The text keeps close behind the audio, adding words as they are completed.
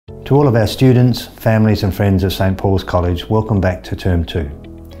To all of our students, families and friends of St Paul's College, welcome back to Term 2.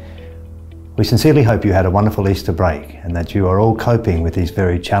 We sincerely hope you had a wonderful Easter break and that you are all coping with these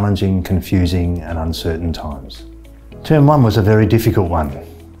very challenging, confusing and uncertain times. Term 1 was a very difficult one,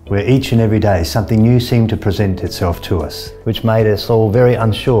 where each and every day something new seemed to present itself to us, which made us all very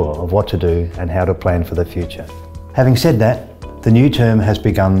unsure of what to do and how to plan for the future. Having said that, the new term has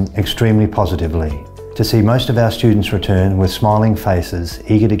begun extremely positively. To see most of our students return with smiling faces,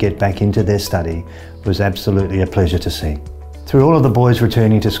 eager to get back into their study, was absolutely a pleasure to see. Through all of the boys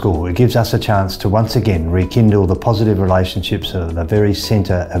returning to school, it gives us a chance to once again rekindle the positive relationships that are the very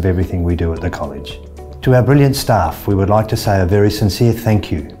centre of everything we do at the college. To our brilliant staff, we would like to say a very sincere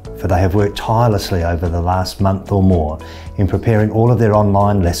thank you, for they have worked tirelessly over the last month or more in preparing all of their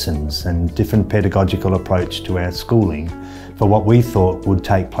online lessons and different pedagogical approach to our schooling for what we thought would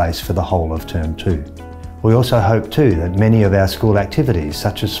take place for the whole of Term 2. We also hope too that many of our school activities,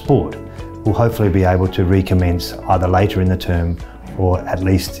 such as sport, will hopefully be able to recommence either later in the term or at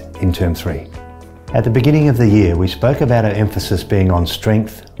least in Term 3. At the beginning of the year, we spoke about our emphasis being on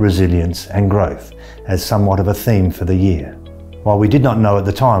strength, resilience and growth as somewhat of a theme for the year. While we did not know at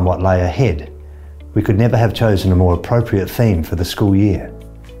the time what lay ahead, we could never have chosen a more appropriate theme for the school year.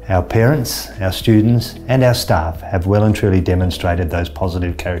 Our parents, our students and our staff have well and truly demonstrated those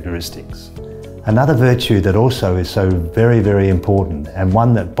positive characteristics. Another virtue that also is so very, very important, and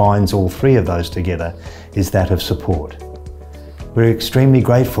one that binds all three of those together, is that of support. We're extremely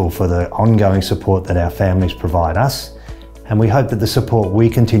grateful for the ongoing support that our families provide us, and we hope that the support we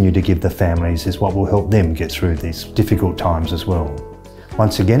continue to give the families is what will help them get through these difficult times as well.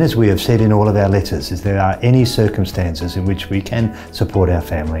 Once again, as we have said in all of our letters, if there are any circumstances in which we can support our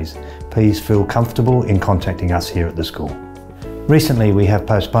families, please feel comfortable in contacting us here at the school. Recently we have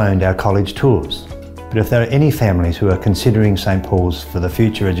postponed our college tours, but if there are any families who are considering St Paul's for the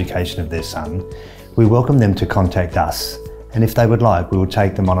future education of their son, we welcome them to contact us, and if they would like, we will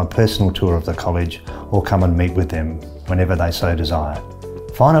take them on a personal tour of the college or come and meet with them whenever they so desire.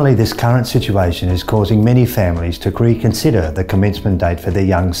 Finally, this current situation is causing many families to reconsider the commencement date for their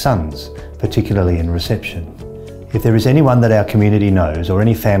young sons, particularly in reception. If there is anyone that our community knows or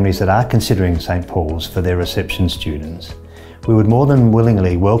any families that are considering St Paul's for their reception students, we would more than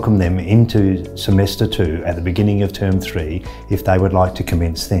willingly welcome them into Semester 2 at the beginning of Term 3 if they would like to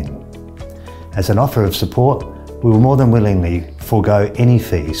commence then. As an offer of support, we will more than willingly forego any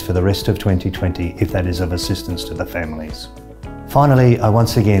fees for the rest of 2020 if that is of assistance to the families. Finally, I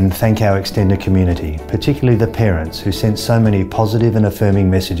once again thank our extended community, particularly the parents who sent so many positive and affirming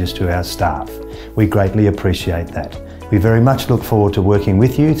messages to our staff. We greatly appreciate that. We very much look forward to working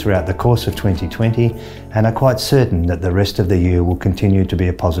with you throughout the course of 2020 and are quite certain that the rest of the year will continue to be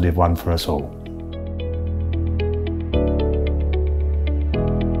a positive one for us all.